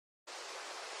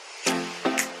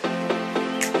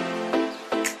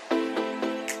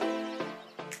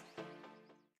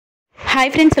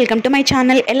Hi friends, welcome to my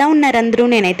channel. ఎలా ఉన్నారు అందరూ?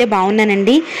 నేనైతే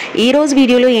బాగున్నానండి. ఈ రోజు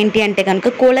వీడియోలో ఏంటి అంటే కనుక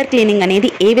కూలర్ క్లీనింగ్ అనేది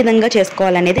ఏ విధంగా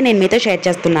చేసుకోవాలనేది నేను మీతో షేర్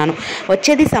చేస్తున్నాను.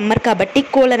 వచ్చేది సమ్మర్ కాబట్టి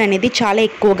కూలర్ అనేది చాలా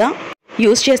ఎక్కువగా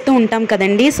యూస్ చేస్తూ ఉంటాం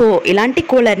కదండి. సో ఇలాంటి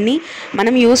కూలర్ని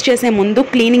మనం యూస్ చేసే ముందు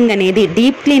క్లీనింగ్ అనేది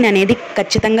డీప్ క్లీన్ అనేది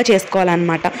ఖచ్చితంగా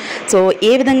చేసుకోవాలన్నమాట. సో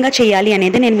ఏ విధంగా చేయాలి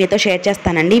అనేది నేను మీతో షేర్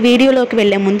చేస్తానండి. వీడియోలోకి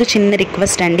వెళ్ళే ముందు చిన్న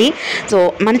రిక్వెస్ట్ అండి. సో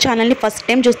మన ఛానల్ని ఫస్ట్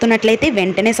టైం చూస్తున్నట్లయితే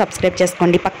వెంటనే సబ్స్క్రైబ్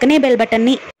చేసుకోండి. పక్కనే బెల్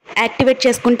బటన్ని యాక్టివేట్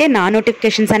చేసుకుంటే నా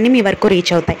నోటిఫికేషన్స్ అన్నీ మీ వరకు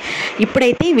రీచ్ అవుతాయి.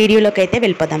 ఇప్పుడైతే వీడియోలోకి అయితే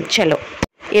వెళ్ళిపోదాం. చలో.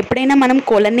 ఎప్పుడైనా మనం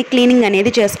కూలర్ని క్లీనింగ్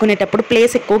అనేది చేసుకునేటప్పుడు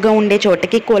ప్లేస్ ఎక్కువగా ఉండే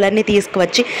చోటకి కూలర్ని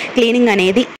తీసుకువచ్చి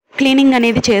క్లీనింగ్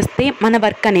అనేది చేస్తే మన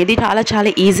వర్క్ అనేది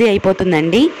చాలా ఈజీ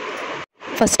అయిపోతుందండి.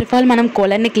 ఫస్ట్ ఆఫ్ ఆల్ మనం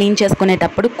కూలర్ని క్లీన్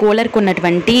చేసుకునేటప్పుడు కూలర్కి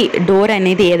ఉన్నటువంటి డోర్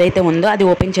అనేది ఏదైతే ఉందో అది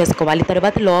ఓపెన్ చేసుకోవాలి.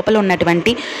 తర్వాత లోపల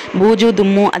ఉన్నటువంటి బూజు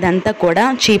దుమ్ము అదంతా కూడా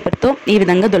చీపురుతో ఈ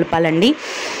విధంగా దులపాలండి.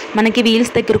 మనకి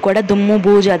వీల్స్ దగ్గర కూడా దుమ్ము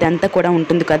బూజు అదంతా కూడా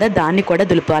ఉంటుంది కదా, దాన్ని కూడా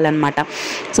దులపాలన్నమాట.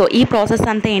 సో ఈ ప్రాసెస్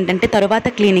అంతా ఏంటంటే తర్వాత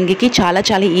క్లీనింగ్కి చాలా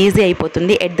ఈజీ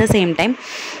అయిపోతుంది. At the same time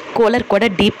cooler కూడా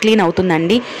డీప్ క్లీన్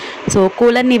అవుతుందండి. సో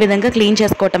కూలర్ని ఈ విధంగా క్లీన్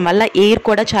చేసుకోవటం వల్ల ఎయిర్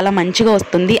కూడా చాలా మంచిగా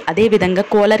వస్తుంది. అదేవిధంగా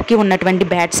కూలర్కి ఉన్నటువంటి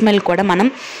బ్యాడ్ స్మెల్ కూడా మనం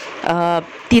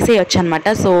తీసేయొచ్చు అనమాట.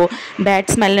 సో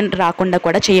బ్యాడ్ స్మెల్ రాకుండా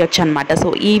కూడా చేయొచ్చు అనమాట. సో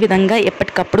ఈ విధంగా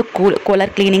ఎప్పటికప్పుడు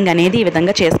కూలర్ క్లీనింగ్ అనేది ఈ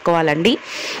విధంగా చేసుకోవాలండి.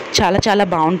 చాలా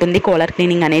బాగుంటుంది కూలర్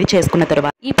క్లీనింగ్ అనేది చేసుకున్న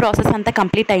తర్వాత. ఈ ప్రాసెస్ అంతా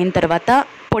కంప్లీట్ అయిన తర్వాత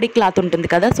పొడి క్లాత్ ఉంటుంది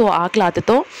కదా, సో ఆ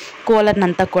క్లాత్తో కూలర్ని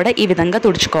అంతా కూడా ఈ విధంగా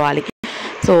తుడుచుకోవాలి.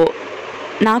 సో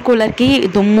నా కూలర్కి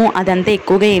దుమ్ము అదంతా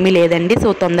ఎక్కువగా ఏమీ లేదండి. సో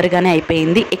తొందరగానే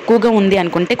అయిపోయింది. ఎక్కువగా ఉంది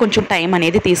అనుకుంటే కొంచెం టైం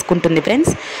అనేది తీసుకుంటుంది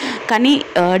ఫ్రెండ్స్. కానీ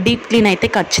డీప్ క్లీన్ అయితే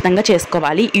ఖచ్చితంగా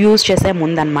చేసుకోవాలి యూజ్ చేసే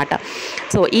ముందు అనమాట.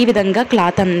 సో ఈ విధంగా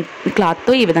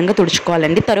క్లాత్తో ఈ విధంగా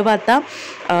తుడుచుకోవాలండి. తరువాత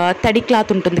తడి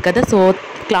క్లాత్ ఉంటుంది కదా, సో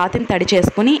క్లాత్ని తడి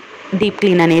చేసుకుని డీప్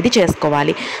క్లీన్ అనేది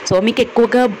చేసుకోవాలి. సో మీకు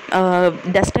ఎక్కువగా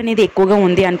డస్ట్ అనేది ఎక్కువగా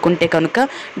ఉంది అనుకుంటే కనుక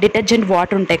డిటర్జెంట్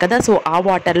వాటర్ ఉంటాయి కదా, సో ఆ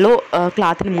వాటర్లో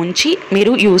క్లాత్ని ముంచి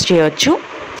మీరు యూజ్ చేయవచ్చు.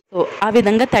 సో ఆ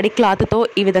విధంగా తడి క్లాత్తో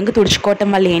ఈ విధంగా తుడుచుకోవటం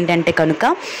వల్ల ఏంటంటే కనుక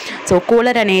సో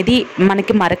కూలర్ అనేది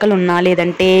మనకి మరకలు ఉన్నా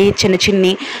లేదంటే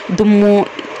చిన్ని దుమ్ము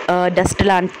డస్ట్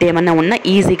లాంటిది ఏమన్నా ఉన్నా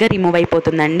ఈజీగా రిమూవ్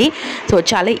అయిపోతుందండి. సో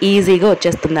చాలా ఈజీగా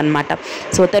వచ్చేస్తుంది అనమాట.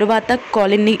 సో తరువాత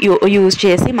కాలిన్ని యూజ్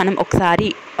చేసి మనం ఒకసారి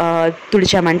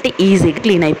తుడిచామంటే ఈజీగా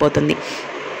క్లీన్ అయిపోతుంది.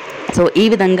 సో ఈ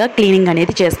విధంగా క్లీనింగ్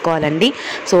అనేది చేసుకోవాలండి.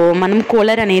 సో మనం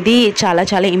కూలర్ అనేది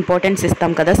చాలా ఇంపార్టెన్స్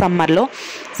ఇస్తాం కదా సమ్మర్లో.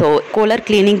 సో కూలర్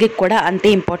క్లీనింగ్కి కూడా అంతే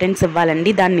ఇంపార్టెన్స్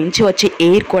ఇవ్వాలండి. దాని నుంచి వచ్చే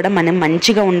ఎయిర్ కూడా మనం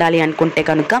మంచిగా ఉండాలి అనుకుంటే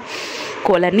కనుక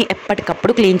కూలర్ని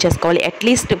ఎప్పటికప్పుడు క్లీన్ చేసుకోవాలి.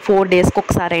 అట్లీస్ట్ 4 డేస్కి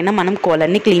ఒకసారైనా మనం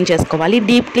కూలర్ని క్లీన్ చేసుకోవాలి.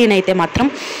 డీప్ క్లీన్ అయితే మాత్రం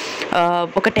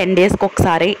ఒక 10 డేస్కి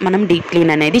ఒకసారి మనం డీప్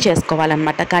క్లీన్ అనేది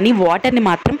చేసుకోవాలన్నమాట. కానీ వాటర్ని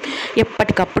మాత్రం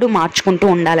ఎప్పటికప్పుడు మార్చుకుంటూ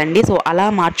ఉండాలండి. సో అలా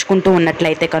మార్చుకుంటూ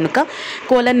ఉన్నట్లయితే కనుక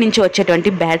కూలర్ నుంచి వచ్చేటువంటి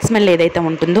బ్యాడ్ స్మెల్ ఏదైతే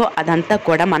ఉంటుందో అదంతా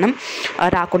కూడా మనం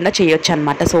రాకుండా చేయొచ్చు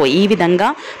అనమాట. సో ఈ విధంగా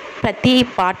ప్రతి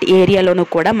పార్ట్ ఏరియాలోనూ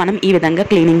కూడా మనం ఈ విధంగా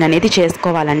క్లీనింగ్ అనేది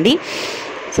చేసుకోవాలండి.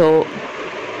 సో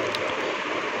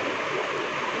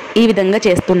ఈ విధంగా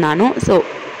చేస్తున్నాను. సో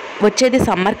వచ్చేది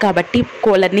సమ్మర్ కాబట్టి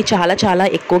కూలర్ని చాలా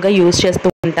ఎక్కువగా యూజ్ చేస్తూ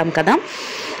ఉంటాం కదా.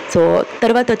 సో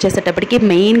తర్వాత వచ్చేసేటప్పటికి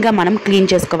మెయిన్గా మనం క్లీన్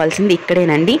చేసుకోవాల్సింది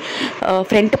ఇక్కడేనండి.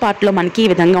 ఫ్రంట్ పార్ట్లో మనకి ఈ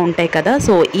విధంగా ఉంటాయి కదా,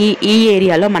 సో ఈ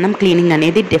ఏరియాలో మనం క్లీనింగ్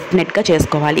అనేది డెఫినెట్గా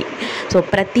చేసుకోవాలి. సో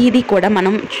ప్రతిదీ కూడా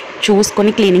మనం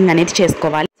చూసుకొని క్లీనింగ్ అనేది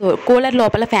చేసుకోవాలి. సో కూలర్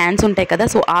లోపల ఫ్యాన్స్ ఉంటాయి కదా,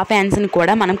 సో ఆ ఫ్యాన్స్ని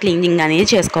కూడా మనం క్లీనింగ్ అనేది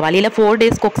చేసుకోవాలి. ఇలా 4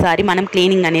 డేస్కి ఒకసారి మనం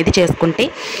క్లీనింగ్ అనేది చేసుకుంటే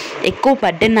ఎక్కువ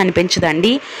బర్డెన్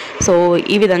అనిపించదండి. సో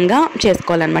ఈ విధంగా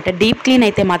చేసుకోవాలన్నమాట. డీప్ క్లీన్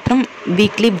అయితే మాత్రం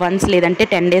వీక్లీ వన్స్ లేదంటే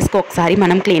 10 డేస్కి ఒకసారి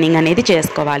మనం క్లీనింగ్ అనేది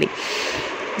చేసుకోవాలి.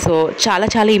 సో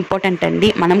చాలా ఇంపార్టెంట్ అండి.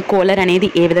 మనం కూలర్ అనేది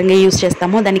ఏ విధంగా యూజ్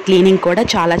చేస్తామో దాని క్లీనింగ్ కూడా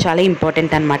చాలా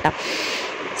ఇంపార్టెంట్ అనమాట.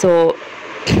 సో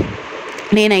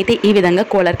నేనైతే ఈ విధంగా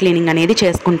కూలర్ క్లీనింగ్ అనేది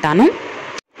చేసుకుంటాను.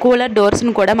 కూలర్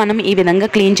డోర్స్ని కూడా మనం ఈ విధంగా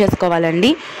క్లీన్ చేసుకోవాలండి.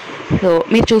 సో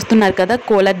మీరు చూస్తున్నారు కదా,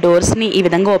 కూలర్ డోర్స్ని ఈ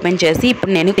విధంగా ఓపెన్ చేసి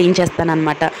ఇప్పుడు నేను క్లీన్ చేస్తాను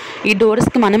అనమాట. ఈ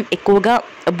డోర్స్కి మనం ఎక్కువగా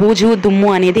బూజు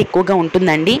దుమ్ము అనేది ఎక్కువగా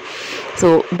ఉంటుందండి. సో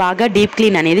బాగా డీప్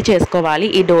క్లీన్ అనేది చేసుకోవాలి.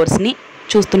 ఈ డోర్స్ని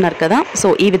చూస్తున్నారు కదా, సో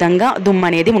ఈ విధంగా దుమ్ము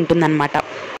అనేది ఉంటుందన్నమాట.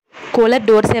 కూలర్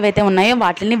డోర్స్ ఏవైతే ఉన్నాయో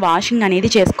వాటిని వాషింగ్ అనేది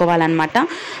చేసుకోవాలన్నమాట.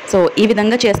 సో ఈ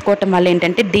విధంగా చేసుకోవటం వల్ల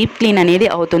ఏంటంటే డీప్ క్లీన్ అనేది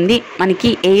అవుతుంది. మనకి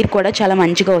ఎయిర్ కూడా చాలా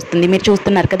మంచిగా వస్తుంది. మీరు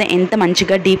చూస్తున్నారు కదా ఎంత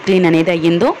మంచిగా డీప్ క్లీన్ అనేది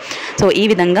అయ్యిందో. సో ఈ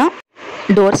విధంగా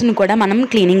డోర్స్ని కూడా మనం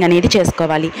క్లీనింగ్ అనేది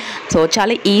చేసుకోవాలి. సో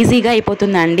చాలా ఈజీగా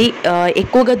అయిపోతుందండి.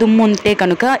 ఎక్కువగా దుమ్ము ఉంటే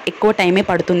కనుక ఎక్కువ టైమే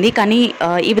పడుతుంది. కానీ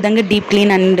ఈ విధంగా డీప్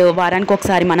క్లీన్ అండ్ వారానికి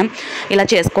ఒకసారి మనం ఇలా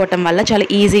చేసుకోవటం వల్ల చాలా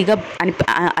ఈజీగా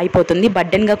అయిపోతుంది.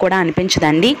 బర్డెన్గా కూడా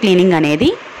అనిపించదండి క్లీనింగ్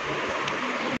అనేది.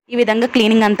 ఈ విధంగా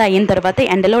క్లీనింగ్ అంతా అయిన తర్వాత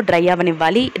ఎండలో డ్రై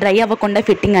అవ్వనివ్వాలి. డ్రై అవ్వకుండా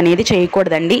ఫిట్టింగ్ అనేది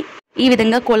చేయకూడదండి. ఈ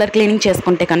విధంగా కూలర్ క్లీనింగ్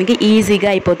చేసుకుంటే కనుక ఈజీగా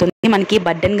అయిపోతుంది, మనకి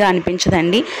బర్డెన్గా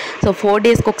అనిపించదండి. సో 4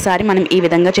 డేస్కి ఒకసారి మనం ఈ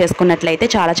విధంగా చేసుకున్నట్లయితే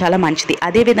చాలా చాలా మంచిది.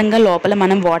 అదేవిధంగా లోపల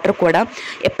మనం వాటర్ కూడా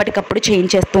ఎప్పటికప్పుడు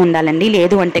చేంజ్ చేస్తూ ఉండాలండి,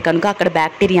 లేదు అంటే కనుక అక్కడ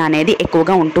బ్యాక్టీరియా అనేది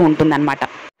ఎక్కువగా ఉంటుందన్నమాట.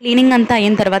 క్లీనింగ్ అంతా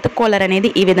అయిన తర్వాత కూలర్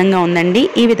అనేది ఈ విధంగా ఉందండి.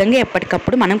 ఈ విధంగా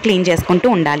ఎప్పటికప్పుడు మనం క్లీన్ చేసుకుంటూ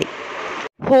ఉండాలి.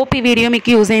 హోప్ ఈ వీడియో మీకు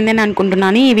యూజ్ అయిందని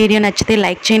అనుకుంటున్నాను. ఈ వీడియో నచ్చితే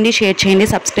లైక్ చేయండి, షేర్ చేయండి,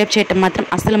 సబ్స్క్రైబ్ చేయడం మాత్రం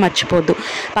అస్సలు మర్చిపోద్దు.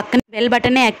 పక్కన బెల్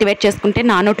బటన్ని యాక్టివేట్ చేసుకుంటే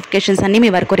నా నోటిఫికేషన్స్ అన్నీ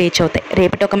మీ వరకు రీచ్ అవుతాయి.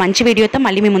 రేపటి ఒక మంచి వీడియోతో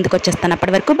మళ్ళీ మీ ముందుకు వచ్చేస్తాను.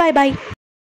 అప్పటి వరకు బాయ్ బాయ్.